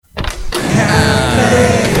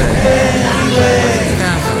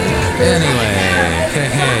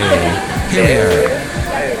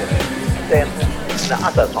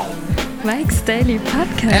Mike's Daily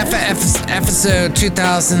Podcast. Episode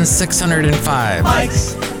 2605.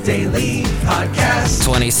 Mike's Daily Podcast.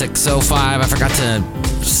 2605. I forgot to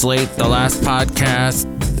slate the last podcast.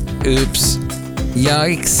 Oops.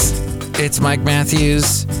 Yikes. It's Mike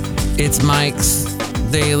Matthews. It's Mike's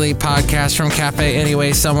Daily Podcast from Café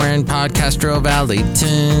Anyway, somewhere in Podcastro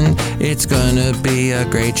Valleyton. It's gonna be a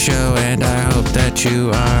great show, and I hope that you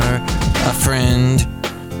are a friend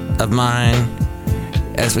of mine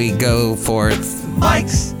as we go forth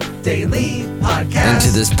Mike's Daily Podcast.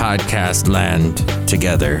 into this podcast land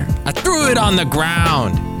together. I threw it on the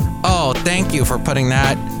ground. Oh, thank you for putting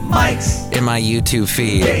that Mike's in my YouTube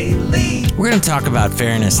feed. Daily We're going to talk about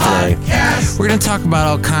fairness today. Podcast. We're going to talk about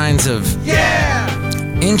all kinds of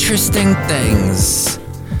interesting things.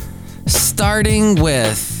 Starting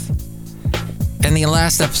with, and the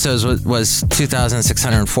last episode was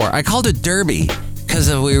 2604. I called it Derby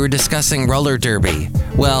because we were discussing roller derby.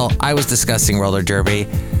 Well, I was discussing roller derby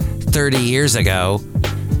 30 years ago.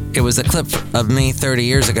 It was a clip of me 30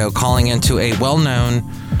 years ago calling into a well-known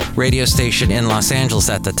radio station in Los Angeles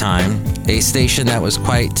at the time. A station that was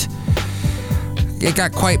it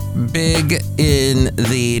got quite big in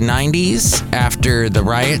the 90s after the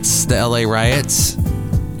riots, the LA riots.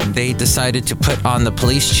 They decided to put on the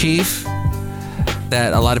police chief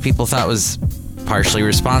that a lot of people thought was partially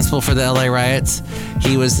responsible for the LA riots.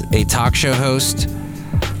 He was a talk show host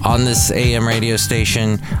on this AM radio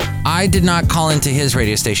station. I did not call into his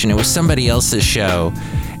radio station. It was somebody else's show.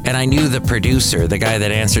 And I knew the producer, the guy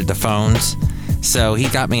that answered the phones. So he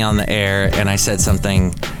got me on the air, and I said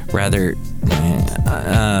something rather,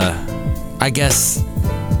 I guess,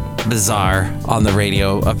 bizarre on the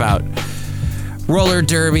radio about roller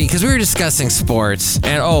derby, because we were discussing sports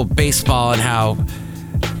and, baseball, and how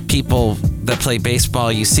people that play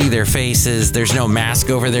baseball, you see their faces, there's no mask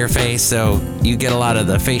over their face, so you get a lot of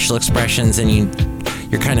the facial expressions, and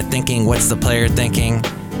you're kind of thinking, what's the player thinking?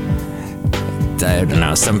 I don't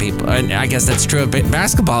know, some people, I guess that's true of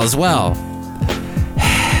basketball as well.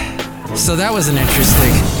 So that was an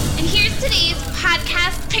interesting. And here's today's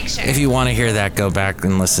podcast picture. If you want to hear that, go back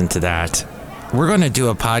and listen to that. We're going to do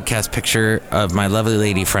a podcast picture of my lovely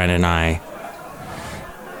lady friend and I.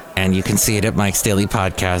 And you can see it at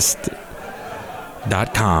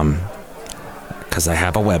mikesdailypodcast.com because I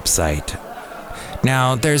have a website.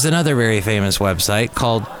 Now, there's another very famous website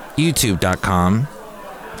called youtube.com.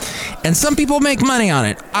 And some people make money on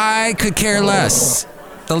it. I could care less.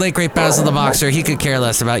 The late great Basil the Boxer, he could care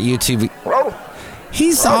less about YouTube.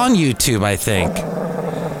 He's on YouTube, I think.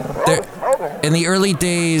 In the early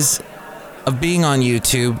days of being on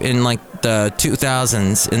YouTube, in like the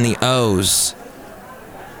 2000s, in the O's.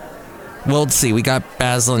 Well, let's see, we got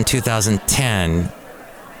Basil in 2010.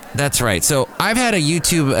 That's right. So I've had a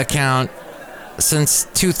YouTube account since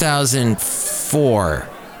 2004.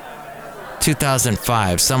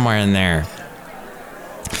 2005, somewhere in there.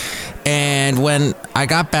 And when I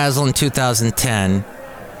got Basil in 2010,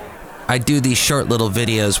 I do these short little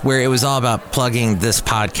videos where it was all about plugging this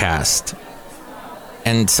podcast.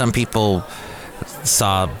 And some people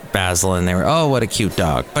saw Basil and they were, oh, what a cute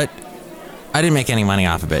dog. But I didn't make any money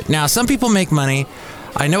off of it. Now, some people make money.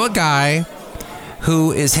 I know a guy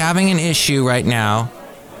who is having an issue right now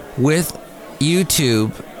with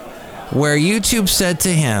YouTube, where YouTube said to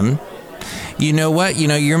him, you know what?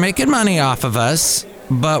 You're making money off of us,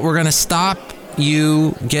 but we're going to stop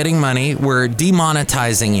you getting money. We're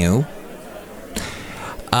demonetizing you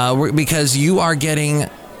because you are getting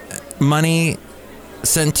money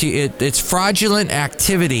sent to you. It's fraudulent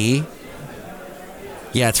activity.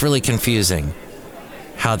 Yeah, it's really confusing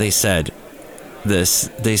how they said this.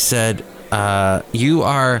 They said,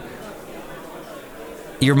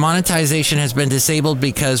 your monetization has been disabled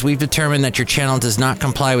because we've determined that your channel does not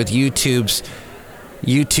comply with YouTube's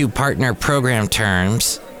YouTube partner program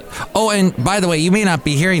terms. Oh, and by the way, you may not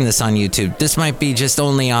be hearing this on YouTube. This might be just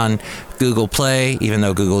only on Google Play, even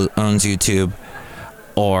though Google owns YouTube,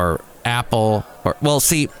 or Apple. Well,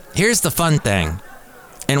 see, here's the fun thing,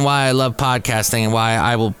 and why I love podcasting, and why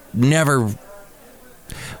I will never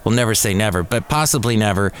say never, but possibly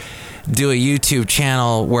never do a YouTube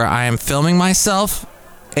channel where I am filming myself.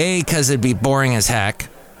 A, because it'd be boring as heck.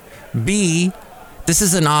 B, this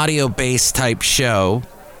is an audio-based type show.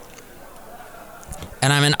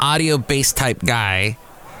 And I'm an audio-based type guy.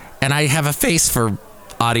 And I have a face for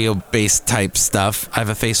audio-based type stuff. I have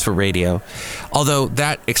a face for radio. Although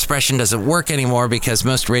that expression doesn't work anymore because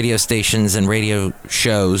most radio stations and radio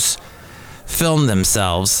shows film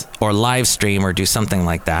themselves or live stream or do something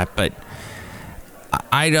like that. But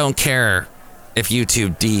I don't care if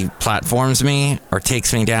YouTube deplatforms me or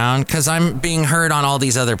takes me down, because I'm being heard on all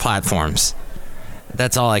these other platforms.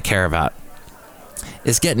 That's all I care about,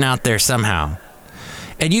 is getting out there somehow.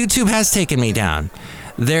 And YouTube has taken me down.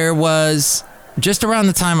 There was, just around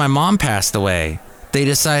the time my mom passed away, they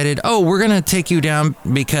decided, oh, we're going to take you down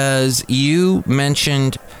because you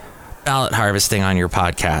mentioned ballot harvesting on your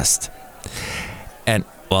podcast. And,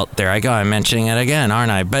 well, there I go. I'm mentioning it again,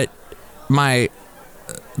 aren't I? But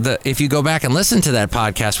if you go back and listen to that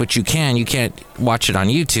podcast, which you can't watch it on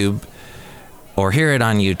YouTube or hear it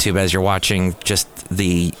on YouTube as you're watching just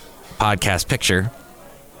the podcast picture.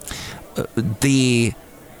 The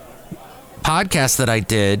podcast that I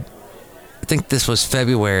did, I think this was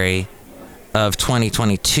February of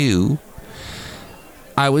 2022,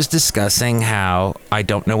 I was discussing how I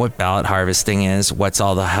don't know what ballot harvesting is. What's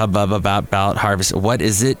all the hubbub about ballot harvest? What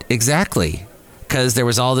is it exactly? Because there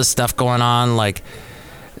was all this stuff going on, like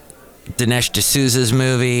Dinesh D'Souza's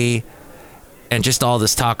movie, and just all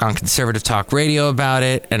this talk on conservative talk radio about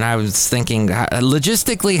it. And I was thinking,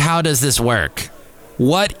 logistically, how does this work?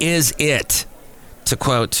 What is it? To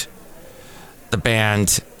quote the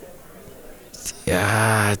band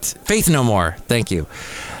Faith No More. Thank you.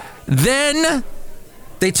 Then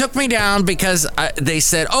they took me down because they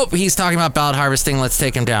said, oh, he's talking about ballot harvesting. Let's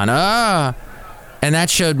take him down. And that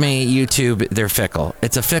showed me YouTube, they're fickle.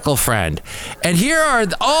 It's a fickle friend. And here are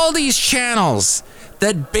all these channels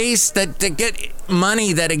that get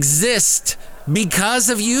money that exist because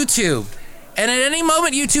of YouTube. And at any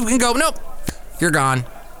moment, YouTube can go, nope, you're gone.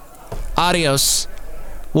 Adios.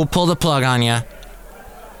 We'll pull the plug on you.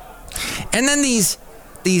 And then these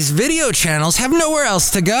video channels have nowhere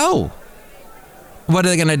else to go. What are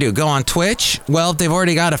they going to do? Go on Twitch? Well, they've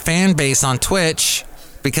already got a fan base on Twitch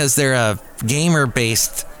because they're a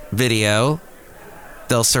gamer-based video.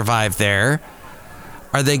 They'll survive there.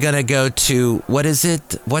 Are they going to go to, what is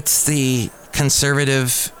it? What's the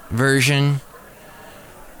conservative version?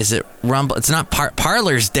 Is it Rumble? It's not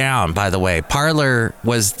Parler's down, by the way. Parler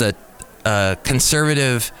was the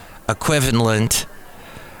conservative equivalent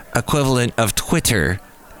of Twitter.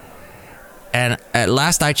 And at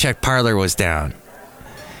last I checked, Parler was down.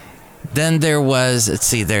 Then there was, let's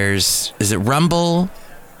see, is it Rumble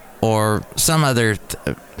or some other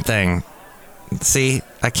thing? See,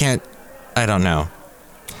 I don't know.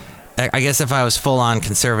 I guess if I was full-on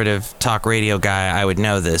conservative talk radio guy, I would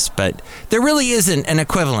know this, but there really isn't an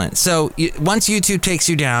equivalent. So once YouTube takes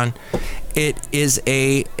you down,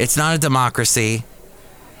 it's not a democracy,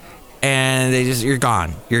 and you're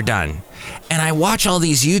gone, you're done. And I watch all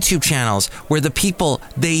these YouTube channels where the people,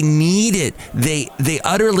 they need it, they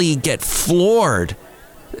utterly get floored,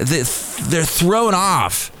 they're thrown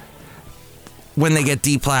off when they get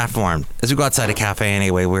deplatformed. As we go outside of Café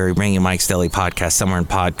Anyway, we're bringing you Mike's Daily Podcast somewhere in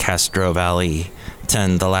Podcastro Valley,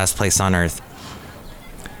 10, the last place on earth.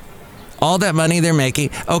 All that money they're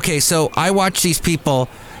making. Okay, so I watch these people.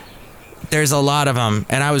 There's a lot of them,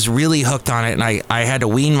 and I was really hooked on it, and I had to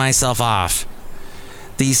wean myself off.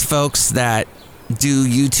 These folks that do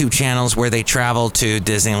YouTube channels where they travel to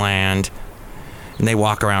Disneyland, and they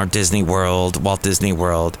walk around Walt Disney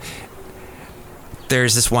World.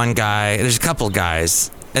 There's this one guy, there's a couple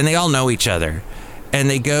guys, and they all know each other. And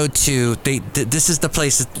they go to, this is the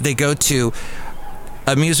place, they go to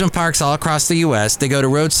amusement parks all across the U.S. They go to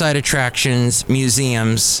roadside attractions,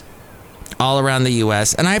 museums, all around the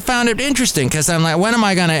U.S. And I found it interesting because I'm like, when am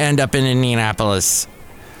I going to end up in Indianapolis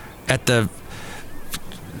at the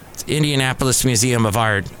Indianapolis Museum of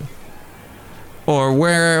Art? Or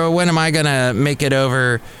when am I going to make it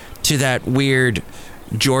over to that weird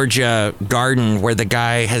Georgia garden where the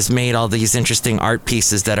guy has made all these interesting art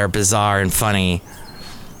pieces that are bizarre and funny?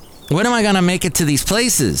 When am I going to make it to these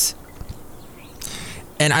places?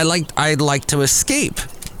 And I'd like to escape.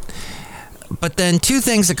 But then two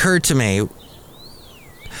things occurred to me.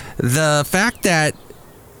 The fact that,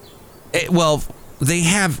 they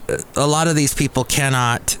have, a lot of these people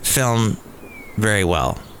cannot film very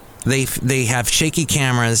well. They have shaky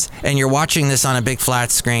cameras, and you're watching this on a big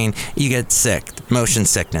flat screen, you get sick, motion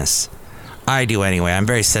sickness. I do anyway. I'm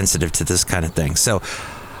very sensitive to this kind of thing. So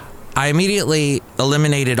I immediately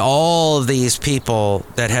eliminated all of these people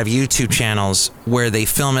that have YouTube channels where they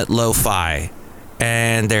film it lo-fi.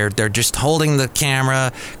 And they're just holding the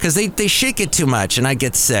camera because they shake it too much, and I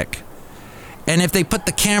get sick. And if they put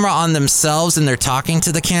the camera on themselves and they're talking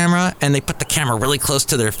to the camera and they put the camera really close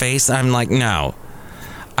to their face, I'm like, no,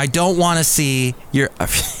 I don't want to see your,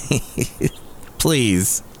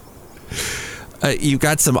 please. You've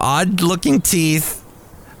got some odd looking teeth.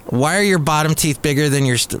 Why are your bottom teeth bigger than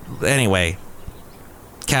your, anyway,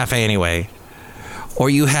 Café Anyway. Or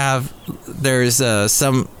there's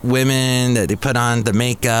some women that they put on the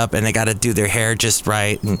makeup and they got to do their hair just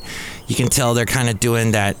right. And you can tell they're kind of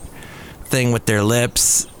doing that thing with their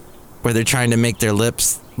lips where they're trying to make their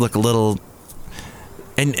lips look a little,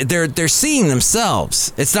 and they're seeing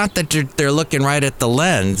themselves. It's not that they're looking right at the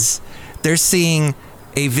lens. They're seeing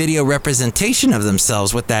a video representation of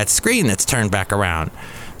themselves with that screen that's turned back around.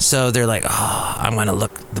 So they're like, oh, I'm going to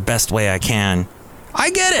look the best way I can. I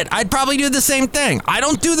get it. I'd probably do the same thing. I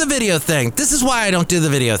don't do the video thing. This is why I don't do the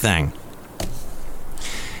video thing.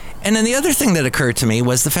 And then the other thing that occurred to me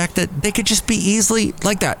was the fact that they could just be easily,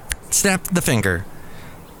 like that, snap the finger,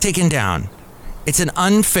 taken down. It's an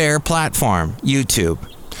unfair platform, YouTube.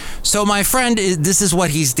 So my friend, this is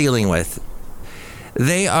what he's dealing with.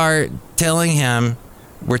 They are telling him,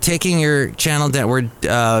 we're taking your channel down, we're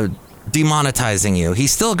demonetizing you.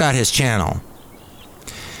 He's still got his channel.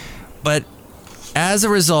 But as a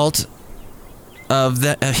result of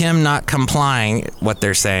him not complying what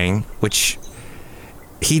they're saying, which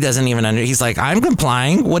he doesn't even he's like, I'm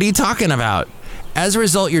complying. What are you talking about? As a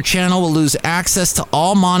result, your channel will lose access to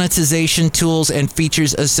all monetization tools and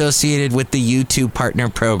features associated with the YouTube Partner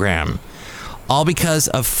Program, all because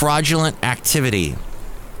of fraudulent activity.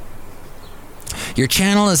 Your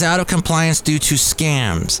channel is out of compliance due to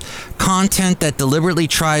scams, content that deliberately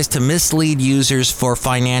tries to mislead users for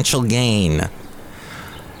financial gain.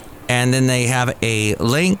 And then they have a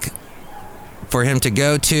link for him to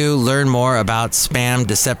go to learn more about spam,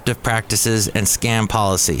 deceptive practices, and scam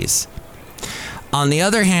policies. On the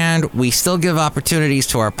other hand, we still give opportunities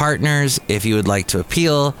to our partners if you would like to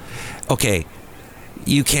appeal. Okay,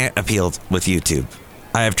 you can't appeal with YouTube.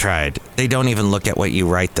 I have tried. They don't even look at what you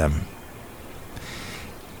write them.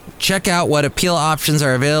 Check out what appeal options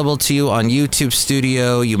are available to you on YouTube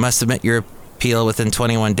Studio. You must submit your appeal within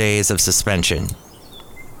 21 days of suspension.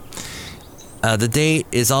 The date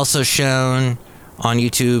is also shown on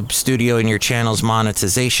YouTube Studio in your channel's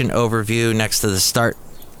monetization overview next to the Start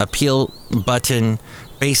Appeal button.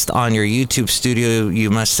 Based on your YouTube Studio,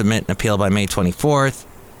 you must submit an appeal by May 24th.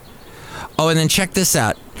 Oh, and then check this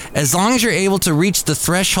out. As long as you're able to reach the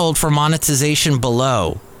threshold for monetization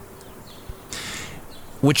below,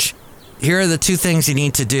 which here are the two things you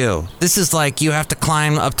need to do. This is like you have to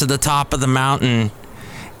climb up to the top of the mountain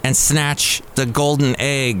and snatch the golden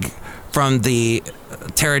egg from the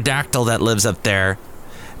pterodactyl that lives up there.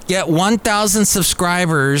 Get 1,000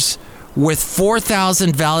 subscribers with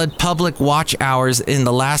 4,000 valid public watch hours in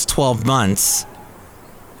the last 12 months.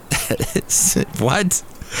 What?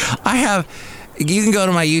 You can go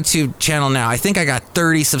to my YouTube channel now. I think I got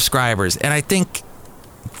 30 subscribers, and I think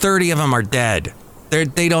 30 of them are dead.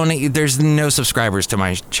 There's no subscribers to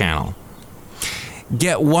my channel.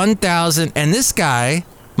 Get 1,000, and this guy,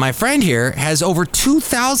 my friend here, has over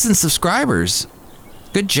 2,000 subscribers.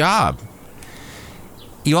 Good job.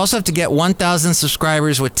 You also have to get 1,000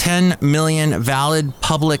 subscribers with 10 million valid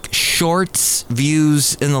public shorts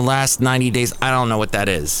views in the last 90 days. I don't know what that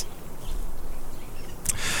is.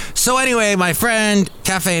 So anyway, my friend,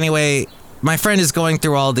 Café Anyway, my friend is going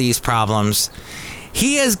through all these problems.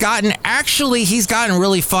 He's gotten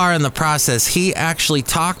really far in the process. He actually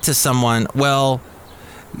talked to someone. Well,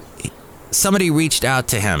 somebody reached out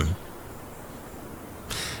to him.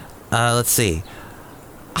 Let's see.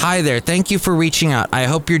 Hi there. Thank you for reaching out. I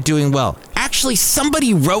hope you're doing well. Actually,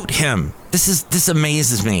 somebody wrote him. This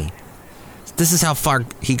amazes me. This is how far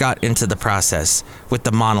he got into the process with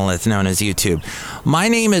the monolith known as YouTube. My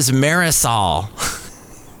name is Marisol.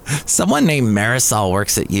 Someone named Marisol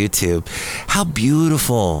works at YouTube. How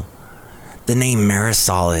beautiful the name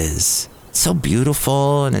Marisol is. It's so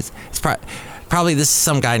beautiful, and it's probably this is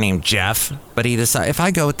some guy named Jeff, but he decided, if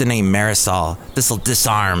I go with the name Marisol, this will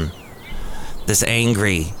disarm this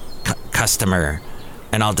angry customer,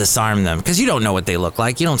 and I'll disarm them, because you don't know what they look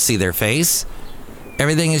like. You don't see their face.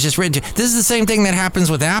 Everything is just written. This is the same thing that happens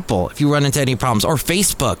with Apple if you run into any problems, or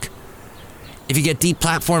Facebook. If you get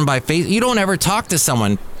deplatformed by Facebook, you don't ever talk to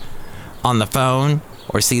someone on the phone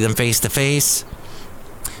or see them face to face.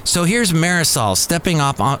 So here's Marisol stepping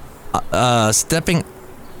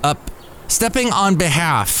on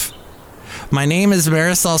behalf. My name is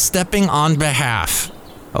Marisol stepping on behalf.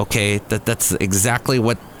 Okay, that's exactly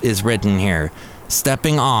what is written here.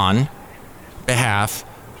 Stepping on behalf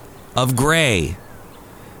of Gray.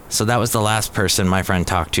 So that was the last person my friend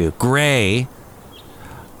talked to. Gray.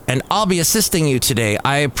 And I'll be assisting you today.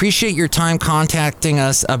 I appreciate your time contacting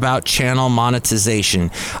us about channel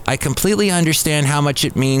monetization. I completely understand how much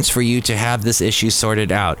it means for you to have this issue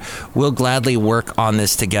sorted out. We'll gladly work on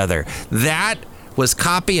this together. That was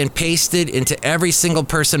copy and pasted into every single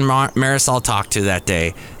person Marisol talked to that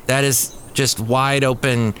day. That is just wide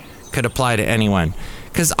open, could apply to anyone.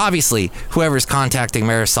 Because obviously, whoever's contacting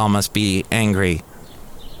Marisol must be angry.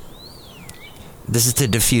 This is to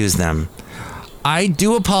diffuse them. I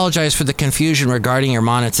do apologize for the confusion regarding your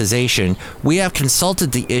monetization. We have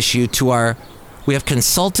consulted the issue to our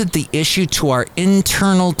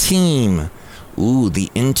internal team. Ooh, the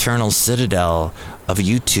internal citadel of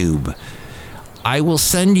YouTube. I will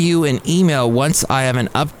send you an email once I have an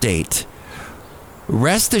update.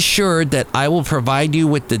 Rest assured that I will provide you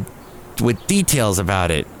with details about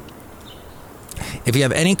it. If you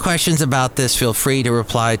have any questions about this, feel free to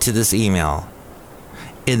reply to this email.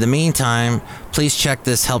 In the meantime, please check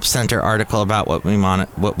this Help Center article about what we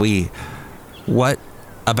monetized.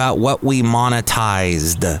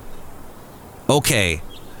 Okay,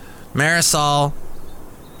 Marisol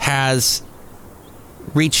has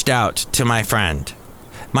reached out to my friend.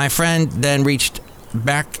 My friend then reached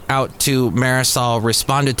back out to Marisol,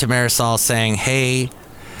 responded to Marisol saying, hey,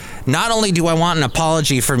 not only do I want an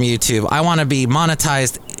apology from YouTube, I want to be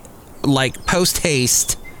monetized like post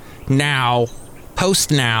haste now.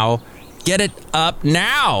 Post now. Get it up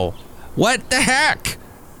now. What the heck?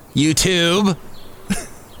 YouTube.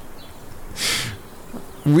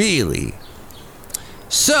 Really?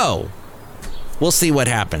 So, we'll see what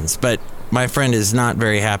happens. But my friend is not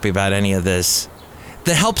very happy about any of this.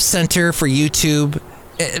 The Help Center for YouTube,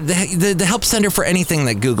 the Help Center for anything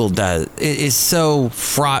that Google does is so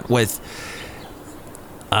fraught with...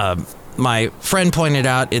 my friend pointed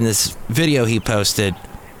out in this video he posted,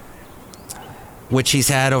 which he's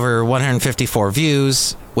had over 154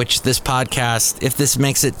 views, which this podcast, if this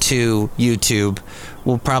makes it to YouTube,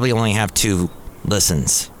 will probably only have 2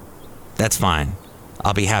 listens. That's fine.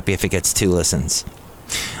 I'll be happy if it gets 2 listens.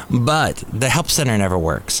 But the Help Center never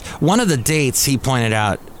works. One of the dates he pointed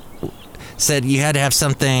out said you had to have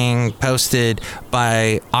something posted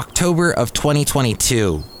by October of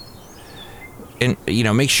 2022. And,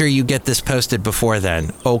 make sure you get this posted before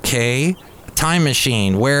then. Okay. Time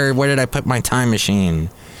machine. Where did I put my time machine?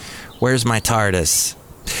 Where's my TARDIS?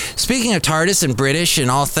 Speaking of TARDIS and British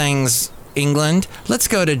and all things England, let's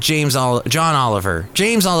go to John Oliver.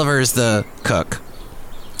 James Oliver is the cook.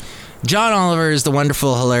 John Oliver is the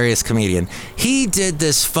wonderful, hilarious comedian. He did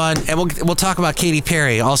this fun, and we'll talk about Katy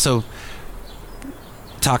Perry, also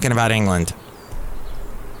talking about England.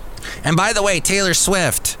 And by the way, Taylor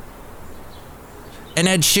Swift and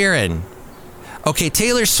Ed Sheeran. Okay,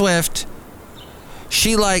 Taylor Swift...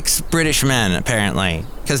 she likes British men, apparently.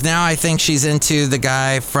 Because now I think she's into the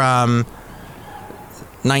guy from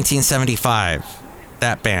 1975.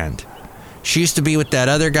 That band. She used to be with that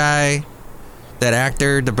other guy, that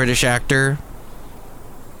actor, the British actor.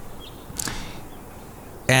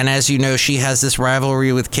 And as you know, she has this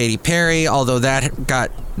rivalry with Katy Perry, although that got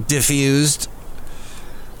diffused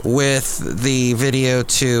with the video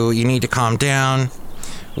to You Need to Calm Down,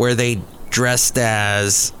 where they dressed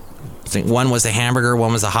as... I think one was a hamburger,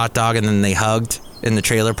 one was a hot dog, and then they hugged in the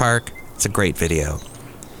trailer park. It's a great video.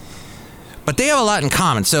 But they have a lot in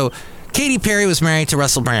common. So Katy Perry was married to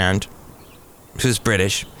Russell Brand, who's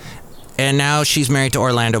British, and now she's married to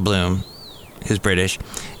Orlando Bloom, who's British.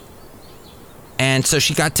 And so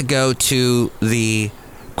she got to go to the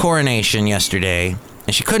coronation yesterday,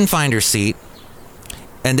 and she couldn't find her seat.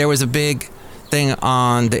 And there was a big thing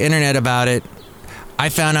on the internet about it. I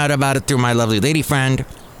found out about it through my lovely lady friend.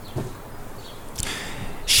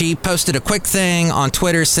 She posted a quick thing on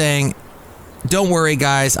Twitter saying, "Don't worry,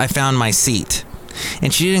 guys, I found my seat."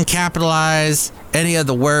 And she didn't capitalize any of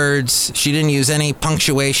the words. She didn't use any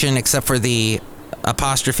punctuation except for the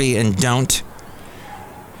apostrophe and don't.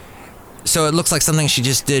 So it looks like something she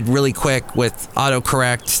just did really quick with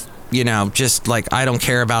autocorrect, just like, I don't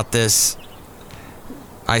care about this.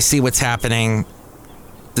 I see what's happening.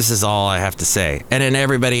 This is all I have to say. And then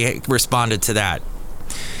everybody responded to that.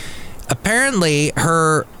 Apparently,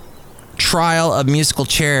 her trial of musical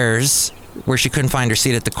chairs, where she couldn't find her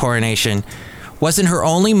seat at the coronation, wasn't her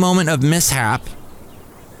only moment of mishap.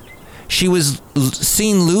 She was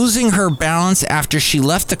seen losing her balance after she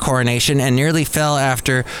left the coronation and nearly fell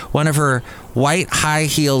after one of her white high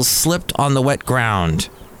heels slipped on the wet ground.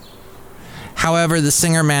 However, the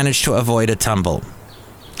singer managed to avoid a tumble.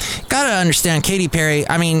 Gotta understand, Katy Perry,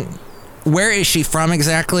 where is she from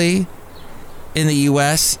exactly in the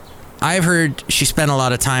U.S.? I've heard she spent a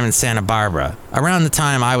lot of time in Santa Barbara. Around the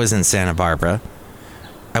time I was in Santa Barbara,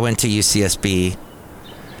 I went to UCSB,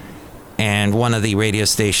 and one of the radio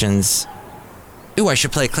stations... Ooh, I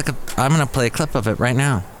should play a clip. I'm going to play a clip of it right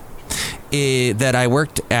now. That I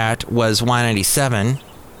worked at was Y97,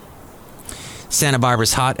 Santa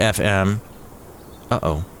Barbara's Hot FM.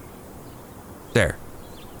 Uh-oh. There.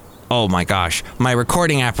 oh my gosh, my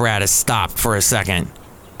recording apparatus stopped for a second.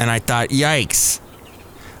 And I thought, yikes,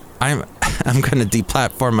 I'm going to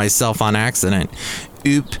deplatform myself on accident.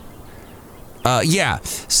 Oop. Yeah,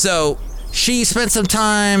 so she spent some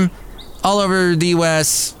time all over the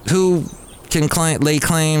U.S. Who can lay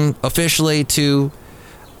claim officially to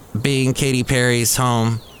being Katy Perry's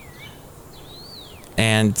home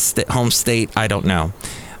and home state? I don't know.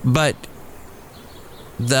 But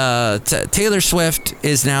Taylor Swift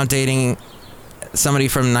is now dating somebody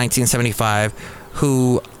from 1975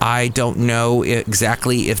 who I don't know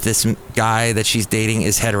exactly if this guy that she's dating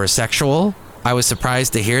is heterosexual. I was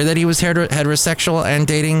surprised to hear that he was heterosexual and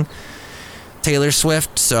dating Taylor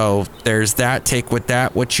Swift. So there's that. Take with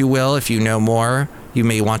that what you will. If you know more, you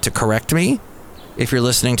may want to correct me if you're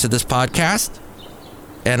listening to this podcast.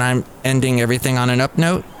 And I'm ending everything on an up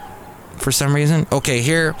note for some reason. Okay,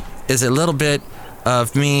 here is a little bit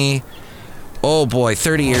of me, oh boy,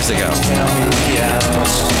 30 years ago.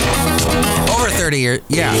 Over 30 years,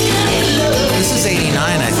 yeah. This is 89,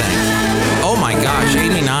 I think. Oh my gosh,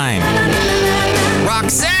 89.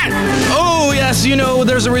 Roxette! Oh, yes, you know,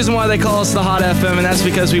 there's a reason why they call us the Hot FM, and that's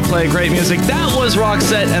because we play great music. That was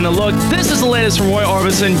Roxette and The Look. This is the latest from Roy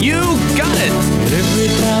Orbison. You got it!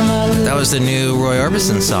 That was the new Roy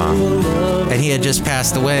Orbison song. And he had just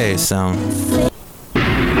passed away, so...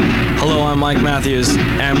 Hello, I'm Mike Matthews,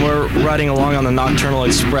 and we're riding along on the Nocturnal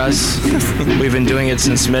Express. We've been doing it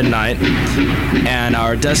since midnight, and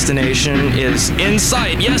our destination is in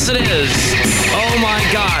sight. Yes, it is. Oh my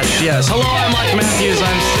gosh, yes. Hello, I'm Mike Matthews.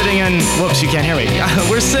 I'm sitting in, whoops, you can't hear me.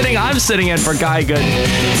 I'm sitting in for Guy Gooden,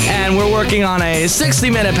 and we're working on a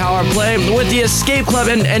 60-minute power play with the Escape Club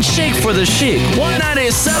and Shake for the Chic.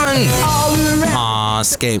 197. Aw,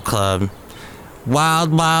 Escape Club.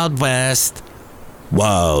 Wild, Wild West.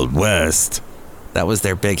 Wild West. That was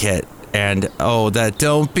their big hit. And that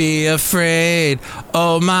don't be afraid,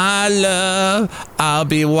 oh my love, I'll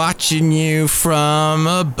be watching you from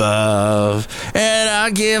above, and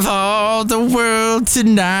I'll give all the world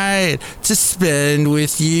tonight to spend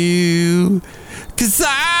with you, 'cause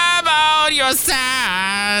I'm on your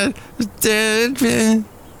side.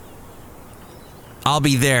 I'll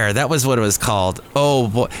be there. That was what it was called. Oh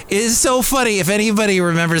boy. It is so funny. If anybody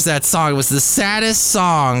remembers that song, it was the saddest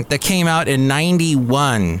song that came out in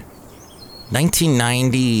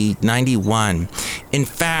 1991. In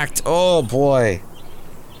fact, oh boy.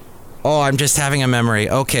 Oh, I'm just having a memory.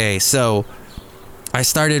 Okay, so I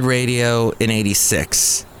started radio in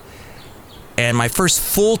 86. And my first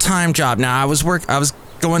full-time job. Now I was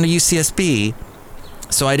going to UCSB,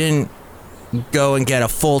 so I didn't go and get a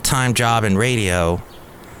full-time job in radio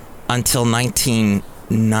until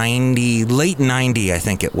 1990, late 90, I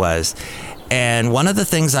think it was. And one of the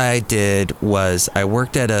things I did was I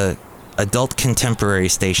worked at a adult contemporary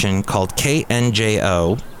station called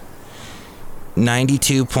KNJO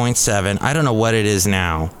 92.7. I don't know what it is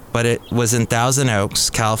now, but it was in Thousand Oaks,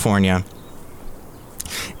 California.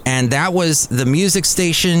 And that was the music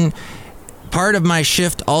station. Part of my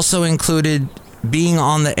shift also included being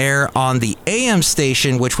on the air on the AM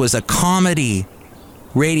station, which was a comedy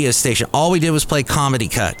radio station. All we did was play comedy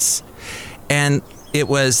cuts. And it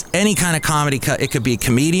was any kind of comedy cut. It could be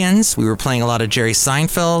comedians. We were playing a lot of Jerry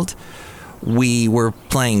Seinfeld. We were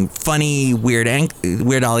playing funny Weird Al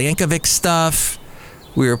Yankovic stuff.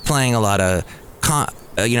 We were playing a lot of,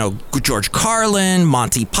 George Carlin,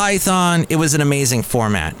 Monty Python. It was an amazing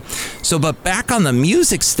format. So, but back on the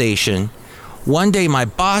music station, one day my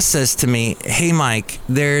boss says to me, "Hey Mike,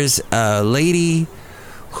 there's a lady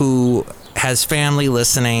who has family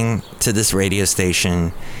listening to this radio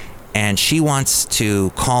station, and she wants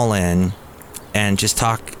to call in and just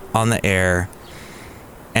talk on the air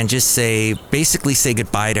and just basically say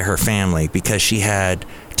goodbye to her family because she had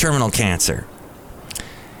terminal cancer."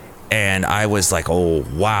 And I was like, "Oh,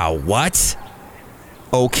 wow, what?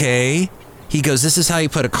 Okay." He goes, "This is how you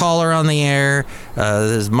put a caller on the air.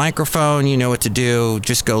 There's a microphone. You know what to do.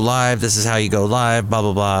 Just go live. This is how you go live, blah,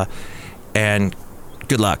 blah, blah. And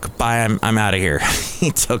good luck. Bye. I'm out of here."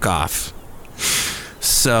 He took off.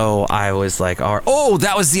 So I was like, oh,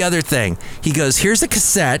 that was the other thing. He goes, "Here's a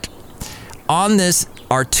cassette. On this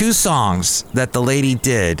are 2 songs that the lady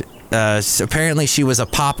did. So apparently she was a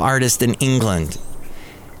pop artist in England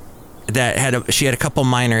that she had a couple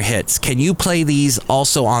minor hits. Can you play these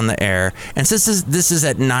also on the air? And since this is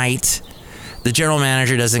at night, the general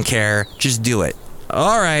manager doesn't care. Just do it."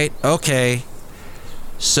 All right, okay.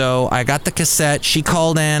 So I got the cassette. She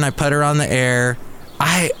called in. I put her on the air.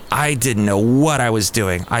 I didn't know what I was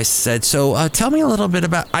doing. I said, "So tell me a little bit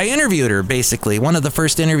about..." I interviewed her, basically. One of the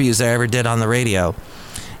first interviews I ever did on the radio.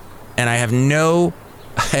 And I have no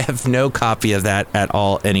I have no copy of that at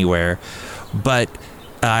all anywhere. But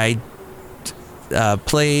I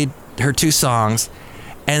played her 2 songs,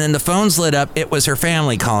 and then the phones lit up. It was her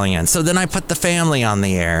family calling in. So then I put the family on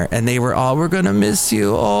the air, and they were all, "We're going to miss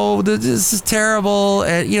you. Oh, this is terrible."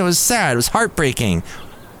 And, it was sad. It was heartbreaking.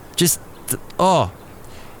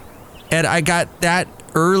 And I got that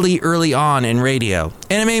early on in radio.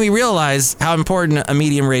 And it made me realize how important a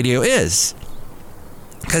medium radio is.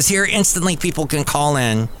 Because here, instantly, people can call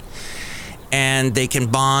in, and they can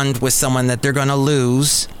bond with someone that they're going to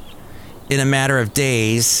lose in a matter of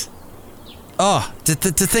days. To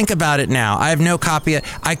think about it now. I have no copy.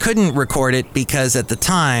 I couldn't record it because at the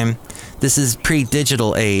time, this is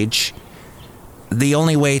pre-digital age. The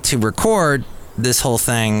only way to record this whole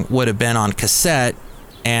thing would have been on cassette,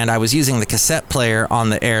 and I was using the cassette player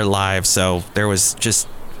on the air live, so there was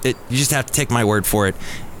you just have to take my word for it.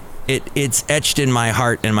 It's etched in my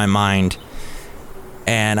heart and my mind,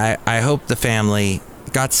 and I hope the family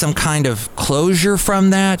got some kind of closure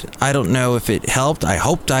from that. I don't know if it helped. I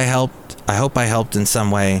hope I helped in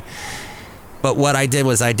some way. But what I did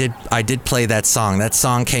was I did play that song. That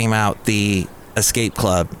song came out, the Escape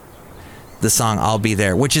Club, the song "I'll Be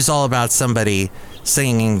There," which is all about somebody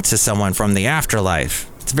singing to someone from the afterlife.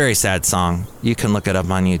 It's a very sad song. You can look it up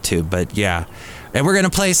on YouTube, but yeah. And we're going to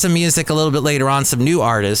play some music a little bit later on, some new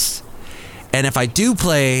artists. And if I do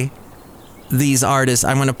play these artists,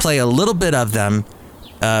 I'm going to play a little bit of them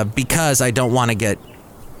because I don't want to get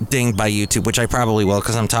dinged by YouTube, which I probably will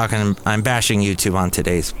because I'm bashing YouTube on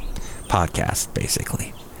today's podcast,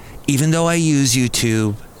 basically. Even though I use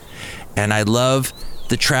YouTube and I love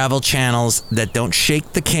the travel channels that don't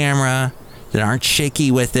shake the camera, that aren't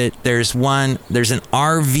shaky with it. There's an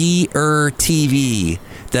RVer TV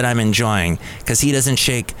that I'm enjoying because he doesn't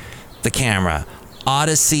shake the camera.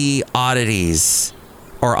 Odyssey Oddities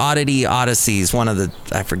or Oddity Odysseys, one of the,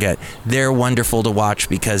 I forget. They're wonderful to watch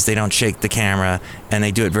because they don't shake the camera and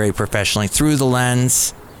they do it very professionally. Through the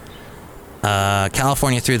Lens,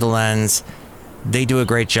 California Through the Lens, they do a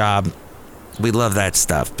great job. We love that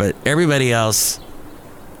stuff. But everybody else,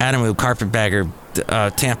 Adam Woo, Carpetbagger,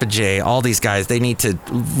 Tampa J, all these guys, they need to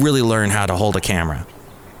really learn how to hold a camera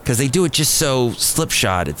because they do it just so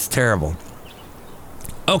slipshod. It's terrible.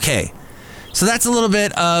 Okay, so that's a little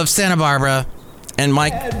bit of Santa Barbara and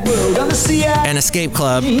Mike and Escape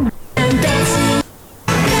Club.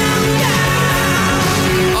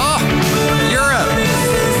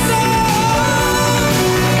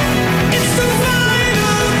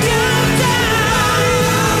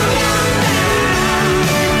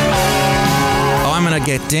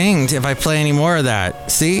 Get dinged if I play any more of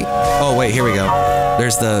that. See? Oh, wait, here we go.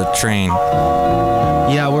 There's the train.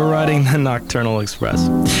 Yeah, we're riding the Nocturnal Express.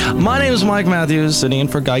 My name is Mike Matthews, sitting in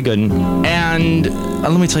for Guy Gooden. And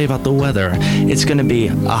let me tell you about the weather. It's going to be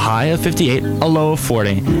a high of 58, a low of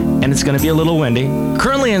 40, and it's going to be a little windy.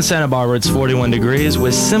 Currently in Santa Barbara, it's 41 degrees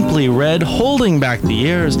with Simply Red holding back the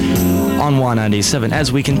years on 197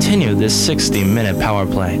 as we continue this 60-minute power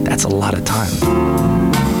play. That's a lot of time.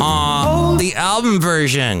 The album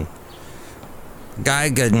version. Guy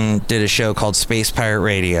Gooden did a show called Space Pirate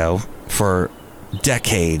Radio for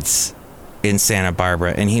decades in Santa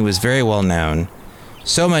Barbara, and he was very well known.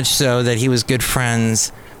 So much so that he was good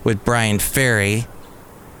friends with Brian Ferry.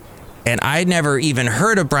 And I'd never even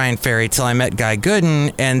heard of Brian Ferry till I met Guy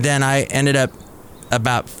Gooden, and then I ended up,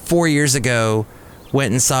 about 4 years ago,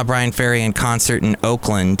 went and saw Brian Ferry in concert in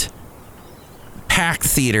Oakland. Packed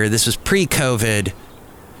theater. This was pre-COVID.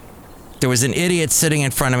 There was an idiot sitting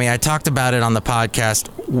in front of me. I talked about it on the podcast,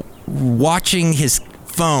 watching his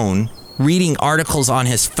phone, reading articles on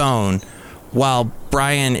his phone while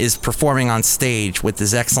Brian is performing on stage with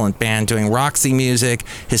his excellent band doing Roxy music,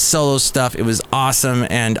 his solo stuff. It was awesome.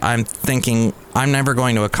 And I'm thinking I'm never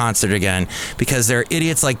going to a concert again because there are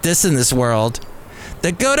idiots like this in this world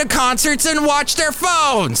that go to concerts and watch their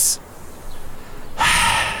phones.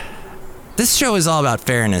 This show is all about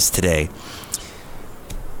fairness today.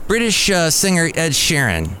 British singer Ed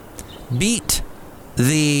Sheeran beat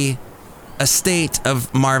the estate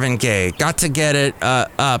of Marvin Gaye. Got to get it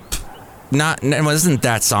up. It wasn't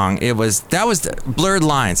that song. That was Blurred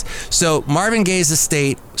Lines. So Marvin Gaye's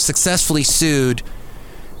estate successfully sued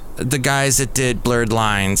the guys that did Blurred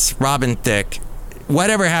Lines. Robin Thicke.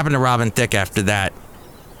 Whatever happened to Robin Thicke after that?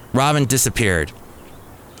 Robin disappeared.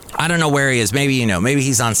 I don't know where he is. Maybe Maybe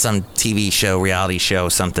he's on some TV show, reality show,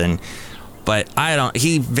 something. But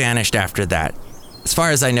he vanished after that. As far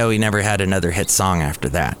as I know, he never had another hit song after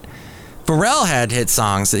that. Pharrell had hit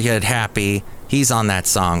songs. He had Happy. He's on that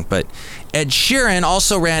song. But Ed Sheeran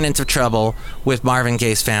also ran into trouble with Marvin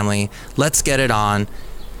Gaye's family. Let's Get It On.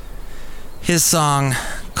 his song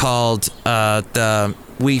called the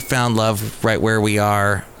We Found Love Right Where We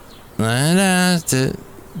Are.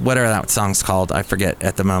 Whatever that song's called, I forget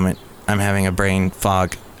at the moment. I'm having a brain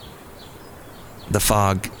fog. The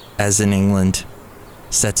fog, as in England,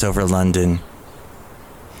 sets over London.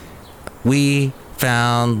 We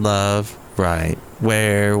found love right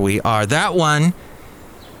where we are. That one,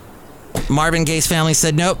 Marvin Gaye's family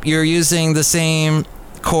said, nope, you're using the same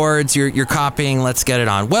chords, you're copying, let's get it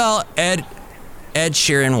on. Well, Ed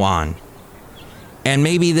Sheeran won. And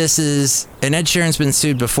maybe this is, and Ed Sheeran's been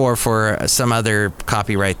sued before for some other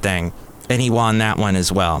copyright thing, and he won that one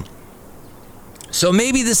as well. So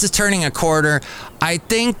maybe this is turning a corner. I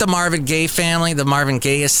think the Marvin Gaye family, the Marvin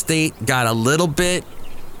Gaye estate, got a little bit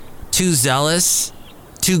too zealous,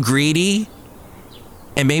 too greedy,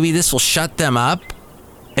 and maybe this will shut them up,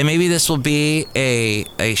 and maybe this will be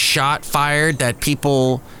a shot fired that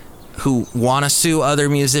people who want to sue other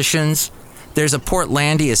musicians. There's a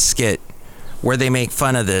Portlandia skit where they make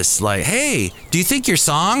fun of this, like, hey, do you think your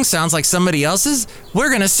song sounds like somebody else's? We're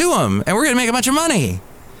going to sue them, and we're going to make a bunch of money.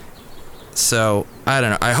 So, I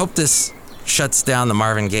don't know. I hope this shuts down the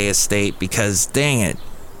Marvin Gaye estate because, dang it,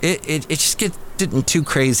 it just gets getting too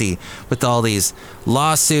crazy with all these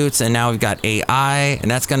lawsuits, and now we've got AI,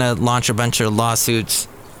 and that's going to launch a bunch of lawsuits.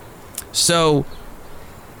 So,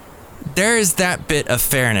 there is that bit of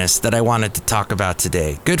fairness that I wanted to talk about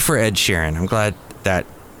today. Good for Ed Sheeran. I'm glad that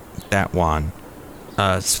won.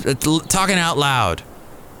 Talking out loud.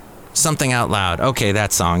 Something out loud. Okay,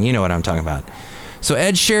 that song. You know what I'm talking about. So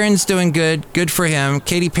Ed Sheeran's doing good. Good for him.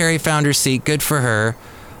 Katy Perry found her seat. Good for her.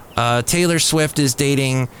 Taylor Swift is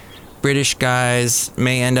dating British guys.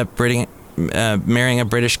 May end up marrying a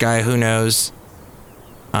British guy. Who knows?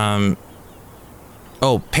 Perry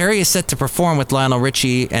is set to perform with Lionel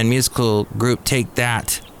Richie and musical group Take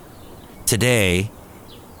That today.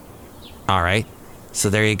 All right. So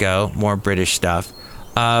there you go. More British stuff.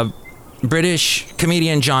 British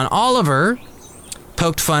comedian John Oliver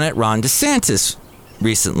poked fun at Ron DeSantis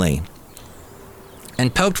recently.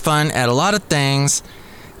 And poked fun at a lot of things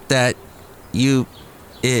that you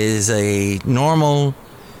is a normal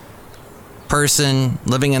person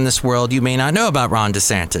living in this world you may not know about Ron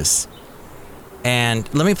DeSantis. And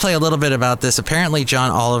let me play a little bit about this. Apparently John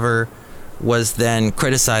Oliver was then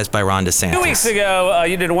criticized by Ron DeSantis. 2 weeks ago,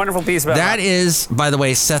 you did a wonderful piece about that. Is, by the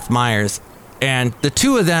way, Seth Meyers. And the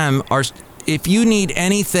two of them are, if you need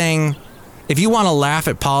anything, if you want to laugh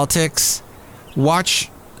at politics, watch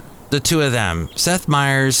the two of them. Seth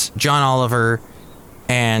Meyers, John Oliver,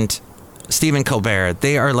 and Stephen Colbert.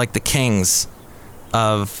 They are like the kings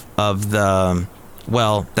of the,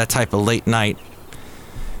 well, that type of late night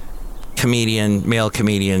male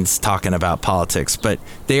comedians talking about politics, but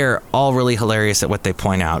they are all really hilarious at what they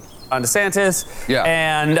point out. On DeSantis, yeah.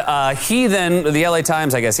 And he then, the LA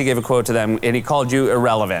Times, I guess, he gave a quote to them, and he called you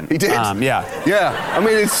irrelevant. He did? Yeah. Yeah, I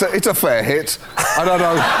mean, it's a fair hit. I don't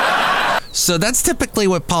know. So that's typically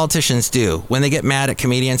what politicians do when they get mad at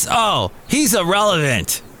comedians. Oh, he's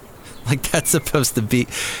irrelevant. Like, that's supposed to be,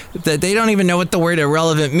 that they don't even know what the word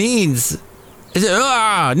irrelevant means.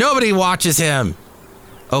 Nobody watches him.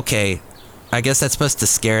 Okay, I guess that's supposed to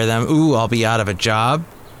scare them. Ooh, I'll be out of a job.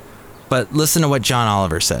 But listen to what John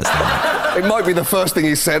Oliver says. It might be the first thing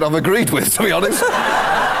he said I've agreed with, to be honest.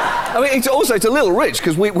 I mean, it's a little rich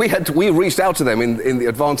because we reached out to them in the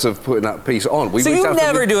advance of putting that piece on. So you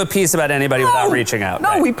never do a piece about anybody without reaching out? No,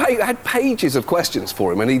 right? we had pages of questions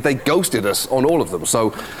for him, and they ghosted us on all of them. So,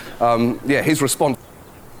 his response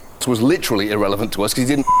was literally irrelevant to us because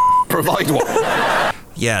he didn't provide one.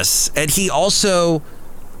 Yes, and he also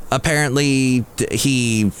apparently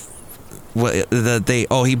he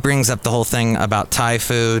brings up the whole thing about Thai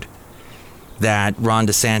food, that Ron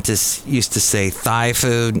DeSantis used to say Thai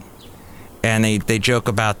food, and they joke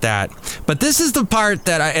about that. But this is the part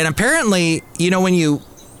that and apparently, when you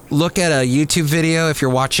look at a YouTube video, if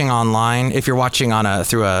you're watching online, if you're watching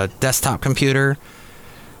through a desktop computer,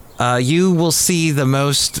 you will see the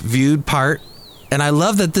most viewed part. And I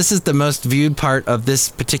love that this is the most viewed part of this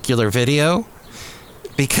particular video,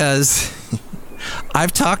 because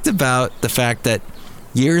I've talked about the fact that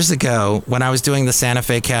years ago when I was doing the Santa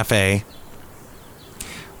Fe Cafe,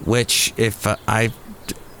 which if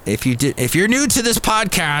you're new to this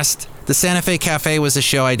podcast, the Santa Fe Cafe was a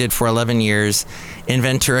show I did for 11 years in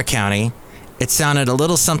Ventura County. It sounded a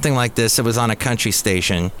little something like this. It was on a country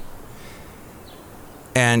station.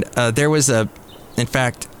 And in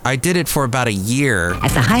fact, I did it for about a year.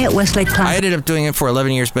 At the Hyatt Westlake Plaza. I ended up doing it for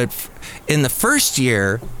 11 years, but in the first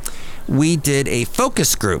year, we did a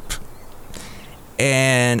focus group.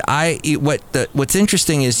 And what's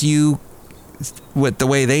interesting is the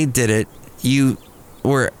way they did it, you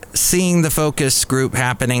were seeing the focus group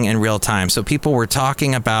happening in real time. So people were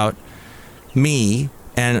talking about me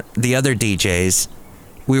and the other DJs.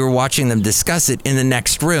 We were watching them discuss it in the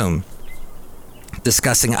next room,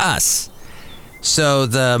 discussing us. So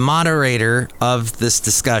the moderator of this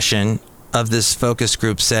discussion, of this focus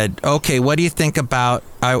group, said, okay, what do you think about,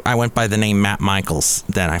 I went by the name Matt Michaels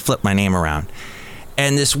then. I flipped my name around.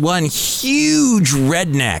 And this one huge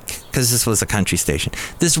redneck, because this was a country station,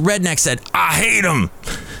 this redneck said, I hate him.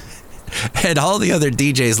 And all the other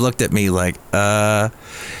DJs looked at me like,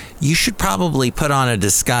 you should probably put on a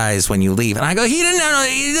disguise when you leave. And I go, he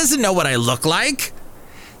doesn't know what I look like.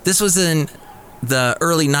 This was in the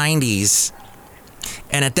early 90s.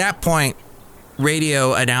 And at that point,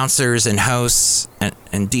 radio announcers and hosts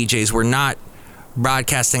and DJs were not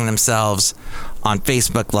broadcasting themselves on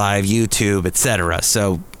Facebook Live, YouTube, etc.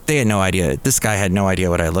 So they had no idea. This guy had no idea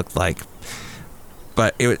what I looked like.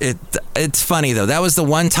 But it's funny, though. That was the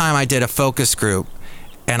one time I did a focus group,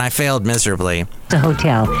 and I failed miserably. The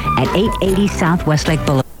hotel at 880 South Westlake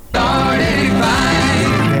Boulevard.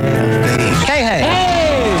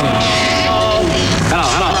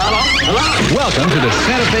 Welcome to the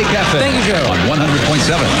Santa Fe Cafe. Thank you, Joe. On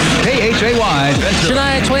 100.7 KHAY.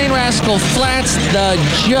 Shania Twain, Rascal Flatts, The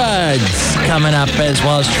Judds coming up, as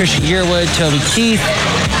well as Trisha Yearwood, Toby Keith.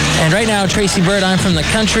 And right now, Tracy Bird, I'm from the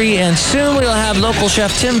country. And soon we'll have local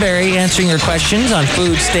chef Tim Berry answering your questions on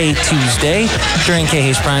Food State Tuesday during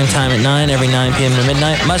KH's prime time at 9, every 9 p.m. to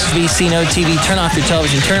midnight. Must be see no TV. Turn off your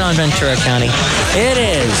television. Turn on Ventura County. It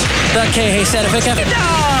is the KH Santa Fe Cafe.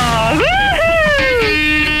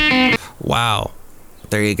 Wow.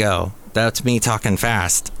 There you go. That's me talking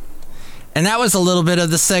fast. And that was a little bit of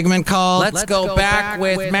the segment called Let's go back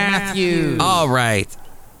with Matthew. All right.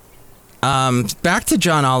 Back to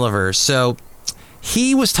John Oliver. So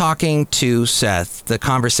he was talking to Seth. The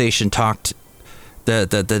conversation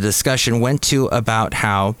the discussion went to about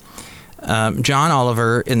how John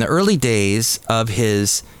Oliver, in the early days of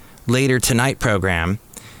his Later Tonight program,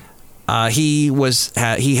 he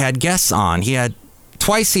had guests on.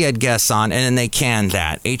 Twice he had guests on, and then they canned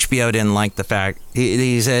that. HBO didn't like the fact.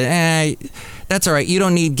 He said, that's all right. You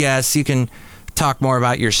don't need guests. You can talk more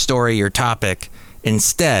about your story, your topic,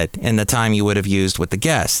 instead in the time you would have used with the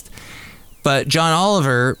guest. But John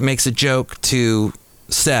Oliver makes a joke to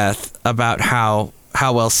Seth about how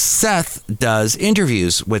well Seth does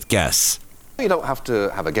interviews with guests. You don't have to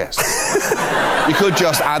have a guest. You could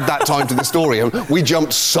just add that time to the story. And we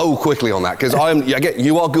jumped so quickly on that because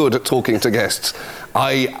you are good at talking to guests.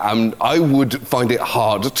 I would find it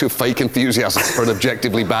hard to fake enthusiasm for an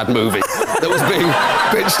objectively bad movie that was being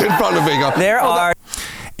pitched in front of me.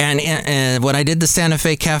 And when I did the Santa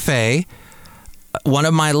Fe Cafe, one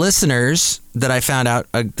of my listeners that I found out,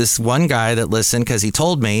 this one guy that listened, because he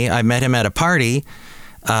told me, I met him at a party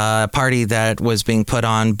that was being put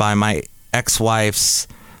on by my ex-wife's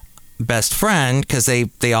best friend, because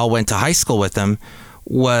they all went to high school with him,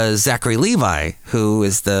 was Zachary Levi, who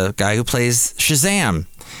is the guy who plays Shazam.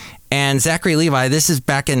 And Zachary Levi, this is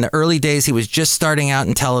back in the early days. He was just starting out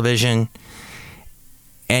in television.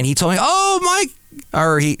 And he told me,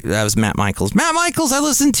 that was Matt Michaels. Matt Michaels, I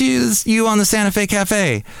listened to you on the Santa Fe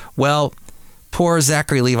Cafe. Well, poor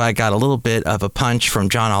Zachary Levi got a little bit of a punch from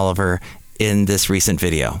John Oliver in this recent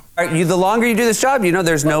video. The longer you do this job,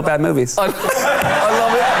 there's no bad movies. I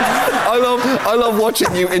love it. I love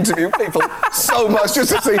watching you interview people so much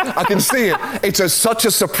just to see. I can see it. It's such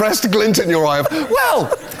a suppressed glint in your eye of, well,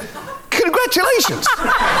 congratulations.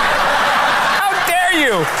 How dare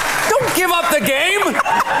you? Don't give up the game.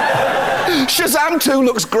 Shazam 2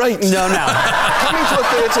 looks great. No. Coming to a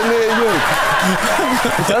theatre near you.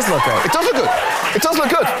 It does look great. It does look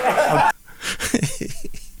good.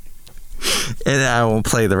 And I won't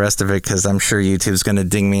play the rest of it because I'm sure YouTube's going to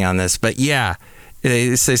ding me on this. But yeah,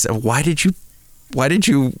 it says, why did you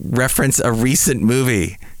reference a recent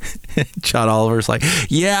movie? John Oliver's like,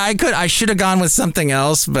 yeah, I should have gone with something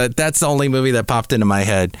else, but that's the only movie that popped into my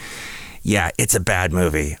head. Yeah, it's a bad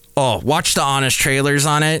movie. Oh, watch the honest trailers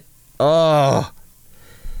on it. Oh.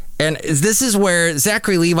 And this is where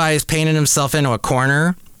Zachary Levi is painting himself into a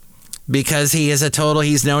corner because he's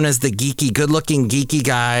known as the good-looking geeky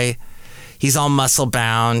guy. He's all muscle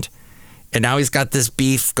bound, and now he's got this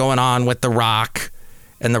beef going on with The Rock,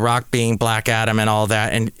 and The Rock being Black Adam and all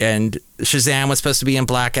that. And Shazam was supposed to be in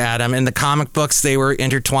Black Adam. In the comic books, they were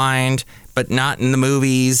intertwined, but not in the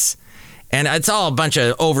movies. And it's all a bunch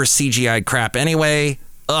of over CGI crap. Anyway,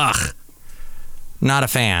 not a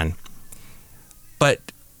fan. But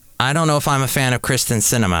I don't know if I'm a fan of Kristen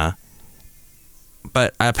Sinema.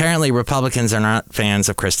 But apparently Republicans are not fans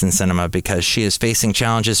of Kristen Sinema because she is facing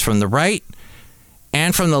challenges from the right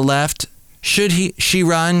and from the left should she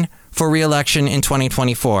run for re-election in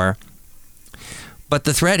 2024. But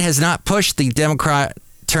the threat has not pushed the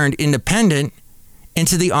Democrat-turned-independent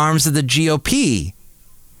into the arms of the GOP.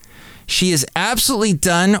 She is absolutely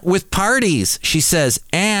done with parties, she says,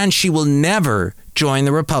 and she will never join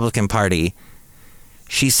the Republican Party.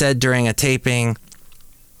 She said during a taping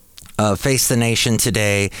of Face the Nation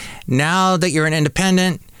today, now that you're an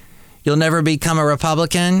independent, you'll never become a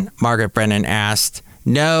Republican? Margaret Brennan asked.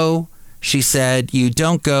 No, she said, you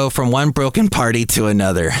don't go from one broken party to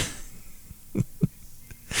another.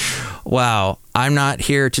 Wow, I'm not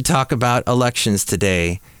here to talk about elections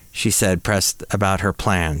today, she said, pressed about her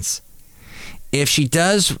plans. If she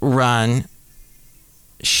does run,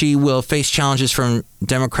 she will face challenges from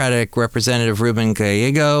Democratic Representative Ruben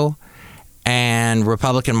Gallego and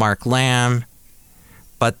Republican Mark Lamb,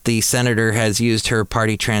 but the senator has used her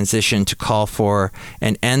party transition to call for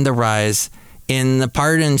and end the rise in the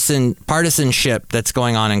partisanship that's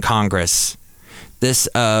going on in Congress. This,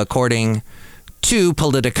 according to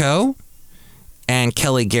Politico, and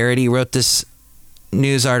Kelly Garrity wrote this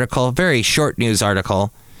news article, very short news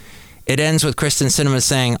article. It ends with Kristen Sinema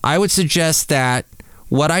saying, I would suggest that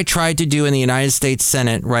what I tried to do in the United States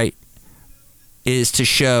Senate, right, is to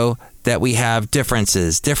show that we have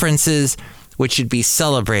differences which should be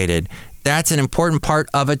celebrated. That's an important part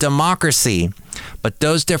of a democracy. But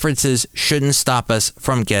those differences shouldn't stop us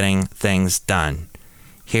from getting things done.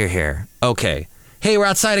 Hear, hear. Okay. Hey, we're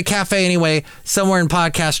outside of Café Anyway, somewhere in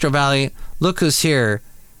Podcastro Valley. Look who's here,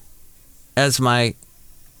 as my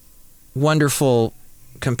wonderful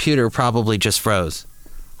computer probably just froze.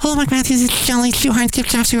 Hello, Mike Matthews. It's Chely Shoehart,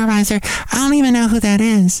 gift shop supervisor. I don't even know who that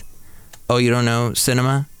is. Oh, you don't know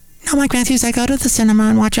cinema? No, Mike Matthews. I go to the cinema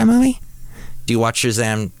and watch a movie. Do you watch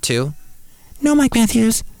Shazam 2? No, Mike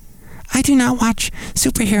Matthews. I do not watch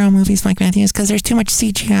superhero movies, Mike Matthews, because there's too much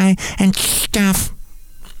CGI and stuff.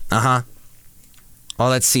 Uh-huh. All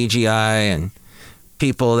that CGI and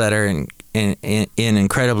people that are in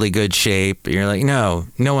incredibly good shape. You're like, no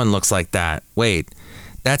one looks like that. Wait,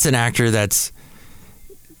 that's an actor that's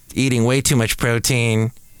eating way too much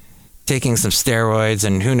protein, taking some steroids,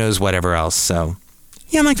 and who knows whatever else. So,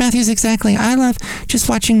 yeah, Mike Matthews, exactly. I love just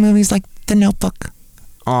watching movies like The Notebook.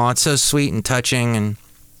 Oh, it's so sweet and touching and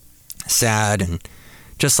sad, and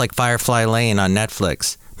just like Firefly Lane on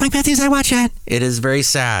Netflix. Mike Matthews, I watch that. It is very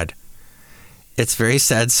sad. It's very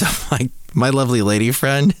sad. So my lovely lady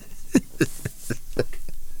friend,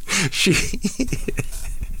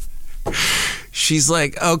 she's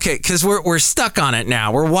like, okay, because we're stuck on it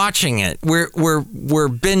now. We're watching it. We're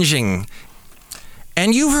binging.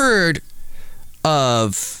 And you heard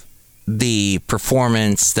of the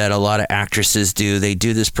performance that a lot of actresses do. They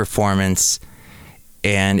do this performance,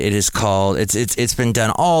 and it is called. It's been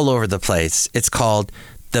done all over the place. It's called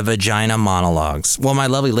the Vagina Monologues. Well, my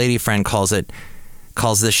lovely lady friend calls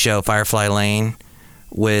this show Firefly Lane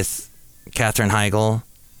with Katherine Heigl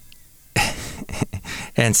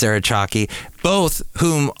and Sarah Chalke, both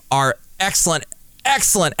whom are excellent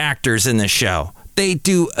actors in this show. They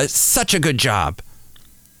do such a good job.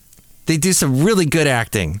 They do some really good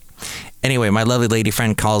acting. Anyway, my lovely lady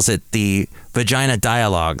friend calls it the Vagina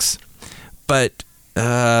Dialogues. But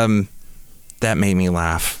that made me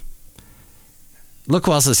laugh. Look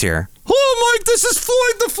who else is here. Hello, Mike. This is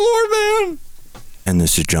Floyd the Floorman. And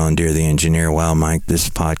this is John Deere, the engineer. Wow, Mike, this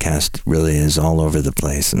podcast really is all over the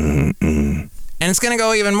place. And it's going to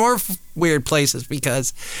go even more weird places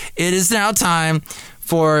because it is now time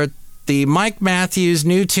for the Mike Matthews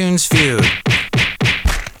New Tunes Feud.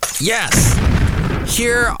 Yes.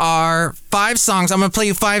 Here are 5 songs. I'm going to play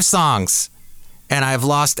you 5 songs. And I've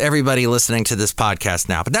lost everybody listening to this podcast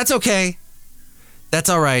now. But that's okay. That's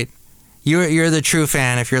all right. You're the true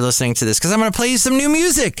fan if you're listening to this, because I'm going to play you some new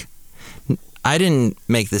music. I didn't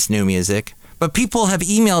make this new music, but people have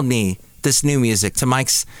emailed me this new music to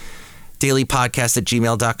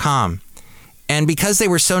mikesdailypodcast@gmail.com. And because they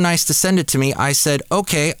were so nice to send it to me, I said,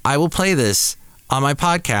 okay, I will play this on my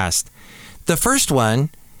podcast. The first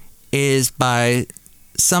one is by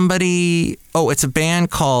somebody, it's a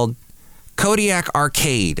band called Kodiak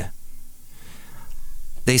Arcade.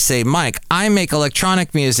 They say, Mike, I make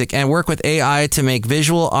electronic music and work with AI to make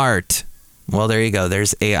visual art. Well, there you go.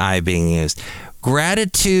 There's AI being used.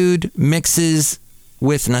 Gratitude mixes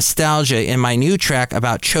with nostalgia in my new track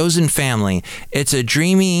about chosen family. It's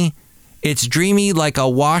dreamy like a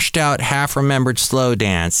washed out, half-remembered slow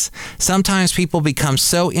dance. Sometimes people become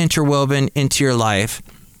so interwoven into your life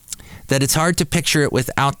that it's hard to picture it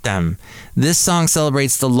without them. This song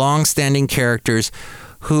celebrates the long-standing characters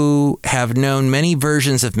who have known many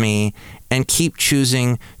versions of me and keep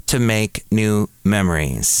choosing to make new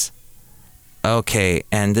memories. Okay,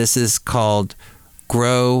 and this is called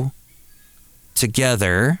Grow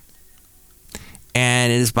Together,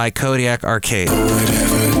 and it is by Kodiak Arcade.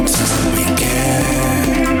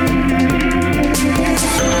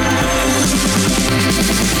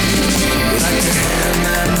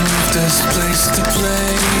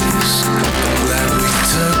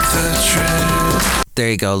 There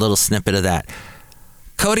you go, a little snippet of that.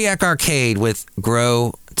 Kodiak Arcade with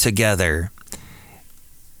Grow Together.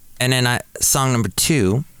 And then song number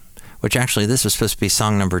 2, which actually this was supposed to be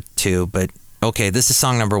song number 2, but okay, this is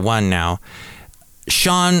song number 1 now.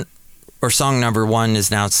 Song number 1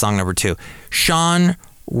 is now song number 2. Sean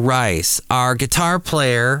Rice, our guitar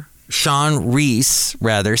player, Sean Reese,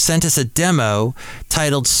 rather, sent us a demo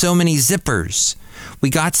titled So Many Zippers. We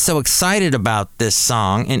got so excited about this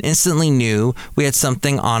song and instantly knew we had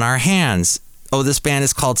something on our hands. Oh, this band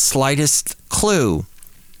is called Slightest Clue.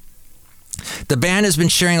 The band has been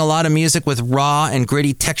sharing a lot of music with raw and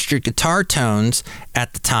gritty textured guitar tones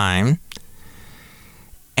at the time,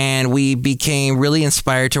 and we became really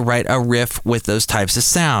inspired to write a riff with those types of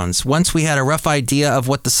sounds. Once we had a rough idea of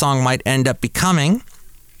what the song might end up becoming,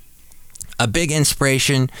 a big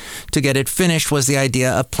inspiration to get it finished was the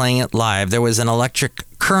idea of playing it live. There was an electric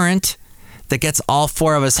current that gets all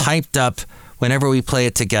 4 of us hyped up whenever we play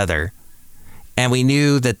it together. And we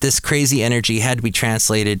knew that this crazy energy had to be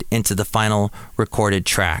translated into the final recorded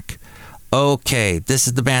track. Okay, this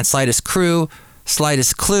is the band Slightest Clue,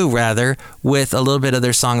 with a little bit of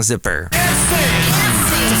their song Zipper.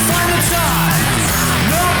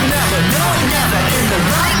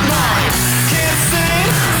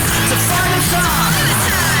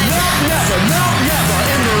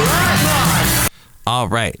 All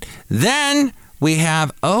right. Then we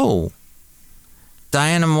have,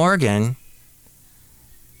 Diana Morgan,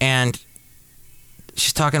 and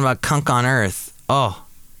she's talking about Kunk on Earth. Oh,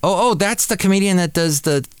 that's the comedian that does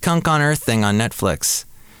the Kunk on Earth thing on Netflix.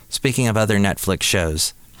 Speaking of other Netflix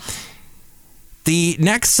shows. The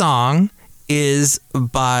next song is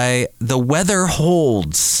by The Weather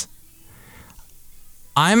Holds.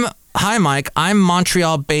 Hi, Mike. I'm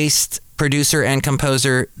Montreal-based producer and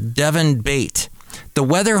composer Devin Bate. The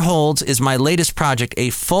Weather Holds is my latest project, a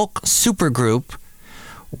folk supergroup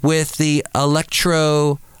with the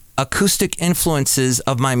electro-acoustic influences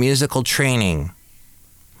of my musical training.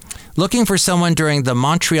 Looking for someone during the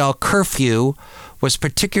Montreal curfew was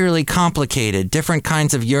particularly complicated. Different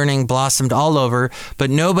kinds of yearning blossomed all over, but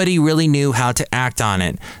nobody really knew how to act on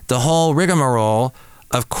it. The whole rigmarole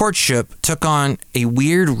of courtship took on a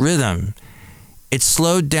weird rhythm. It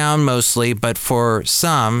slowed down mostly, but for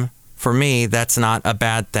me, that's not a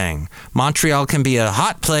bad thing. Montreal can be a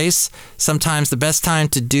hot place. Sometimes the best time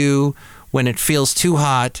to do when it feels too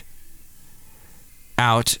hot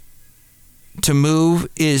out to move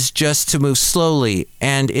is just to move slowly.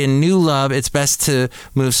 And in new love, it's best to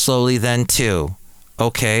move slowly then too.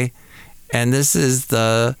 Okay? And this is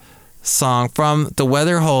the song from The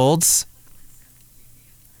Weather Holds.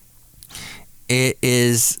 It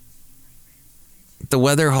is The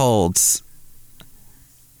Weather Holds.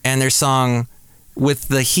 And their song, With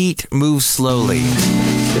the Heat, Move Slowly.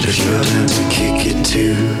 There's nothing to kick it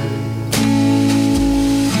to.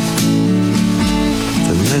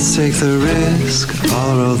 Then let's take the risk,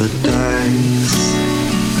 I'll roll the dice.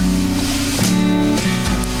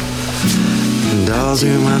 And I'll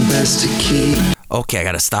do my best to keep. Okay, I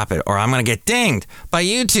gotta stop it, or I'm gonna get dinged by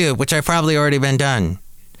YouTube, which I've probably already been done.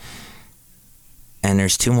 And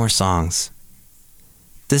there's 2 more songs.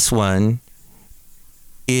 This one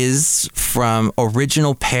is from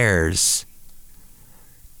Original Pairs.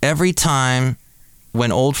 Every time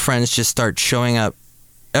when old friends just start showing up,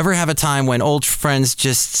 ever have a time when old friends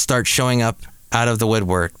just start showing up out of the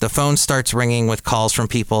woodwork? The phone starts ringing with calls from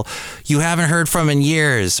people you haven't heard from in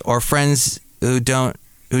years, or friends who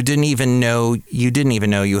didn't even know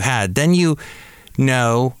you had. Then you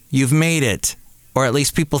know you've made it, or at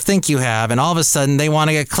least people think you have, and all of a sudden they want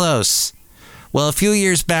to get close. Well, a few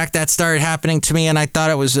years back, that started happening to me, and I thought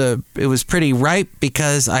it was pretty ripe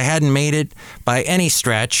because I hadn't made it by any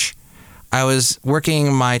stretch. I was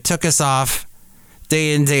working my took us off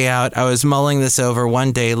day in, day out. I was mulling this over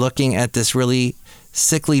one day, looking at this really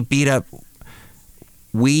sickly, beat-up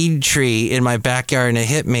weed tree in my backyard, and it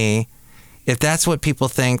hit me. If that's what people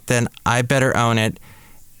think, then I better own it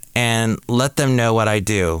and let them know what I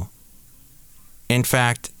do. In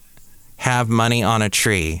fact, have money on a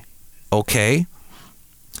tree. Okay,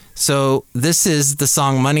 so this is the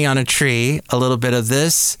song Money on a Tree, a little bit of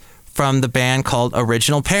this from the band called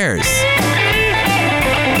Original Pairs.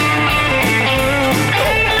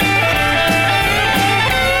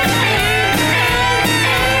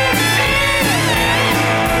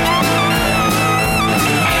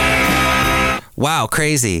 Wow,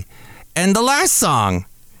 crazy. And the last song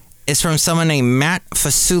is from someone named Matt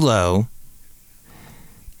Fasulo.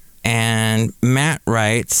 And Matt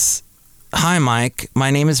writes, "Hi, Mike. My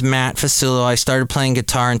name is Matt Fasulo. I started playing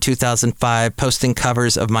guitar in 2005, posting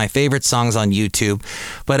covers of my favorite songs on YouTube.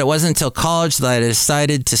 But it wasn't until college that I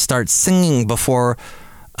decided to start singing before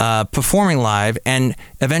performing live and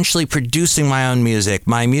eventually producing my own music.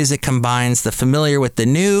 My music combines the familiar with the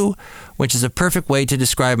new, which is a perfect way to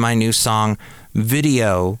describe my new song,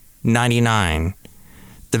 Video 99.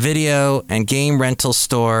 The video and game rental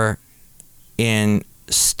store in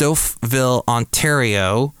Stouffville,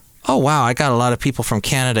 Ontario." Oh, wow, I got a lot of people from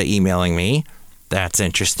Canada emailing me. That's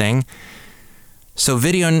interesting. So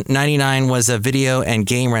Video 99 was a video and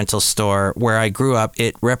game rental store where I grew up.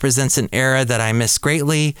 It represents an era that I miss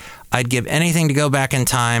greatly. I'd give anything to go back in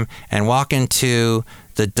time and walk into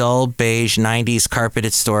the dull beige 90s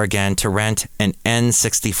carpeted store again to rent an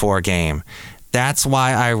N64 game. That's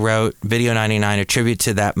why I wrote Video 99, a tribute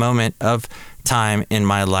to that moment of time in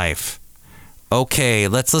my life. Okay,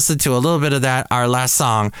 let's listen to a little bit of that, our last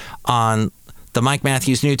song on the Mike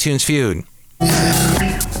Matthews New Tunes Feud.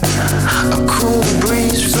 A cool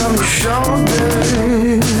breeze from your shoulder,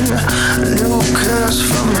 new curse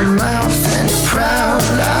from your mouth, and you're proud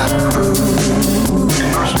like bruise.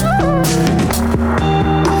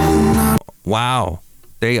 Wow.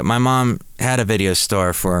 There you go. My mom had a video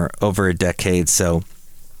store for over a decade, so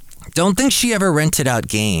don't think she ever rented out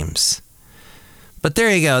games. But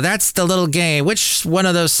there you go. That's the little game. Which one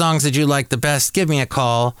of those songs did you like the best? Give me a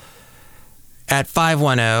call at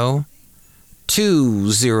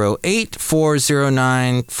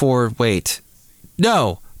 510-208-4094. Wait.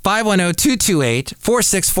 No.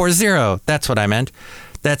 510-228-4640. That's what I meant.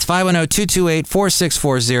 That's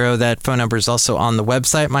 510-228-4640. That phone number is also on the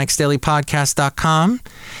website, mikesdailypodcast.com.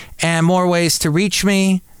 And more ways to reach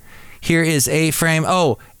me. Here is A-Frame.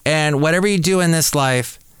 Oh, and whatever you do in this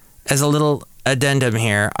life, as a little addendum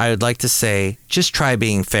here, I would like to say, just try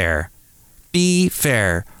being fair. Be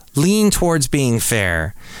fair. Lean towards being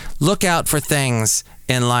fair. Look out for things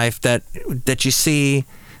in life that you see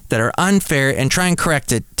that are unfair and try and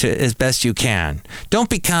correct it to as best you can. Don't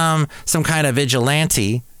become some kind of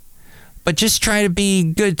vigilante, but just try to be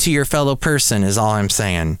good to your fellow person is all I'm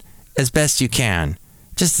saying, as best you can.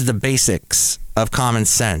 Just the basics of common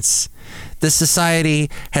sense. This society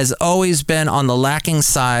has always been on the lacking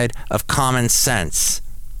side of common sense.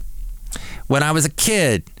 When I was a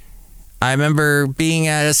kid, I remember being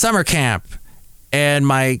at a summer camp, and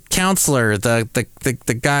my counselor, the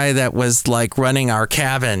guy that was like running our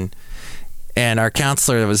cabin, and our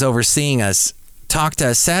counselor that was overseeing us, talked to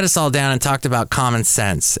us, sat us all down and talked about common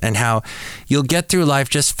sense and how you'll get through life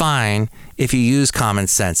just fine if you use common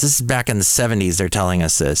sense. This is back in the 70s, they're telling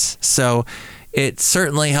us this. So it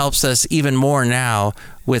certainly helps us even more now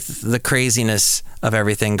with the craziness of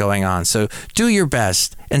everything going on. So do your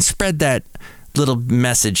best and spread that little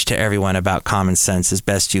message to everyone about common sense as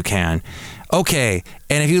best you can. Okay,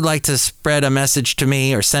 and if you'd like to spread a message to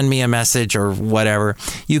me or send me a message or whatever,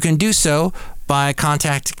 you can do so by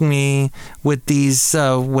contacting me with these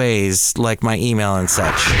ways, like my email and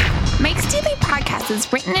such. Mike's Daily Podcast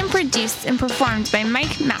is written and produced and performed by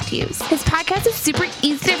Mike Matthews. His podcast is super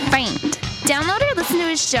easy to find. Download or listen to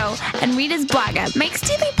his show and read his blog at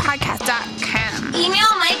mikesdailypodcast.com.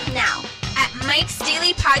 Email Mike now at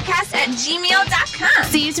mikesdailypodcast@gmail.com.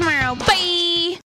 See you tomorrow. Bye!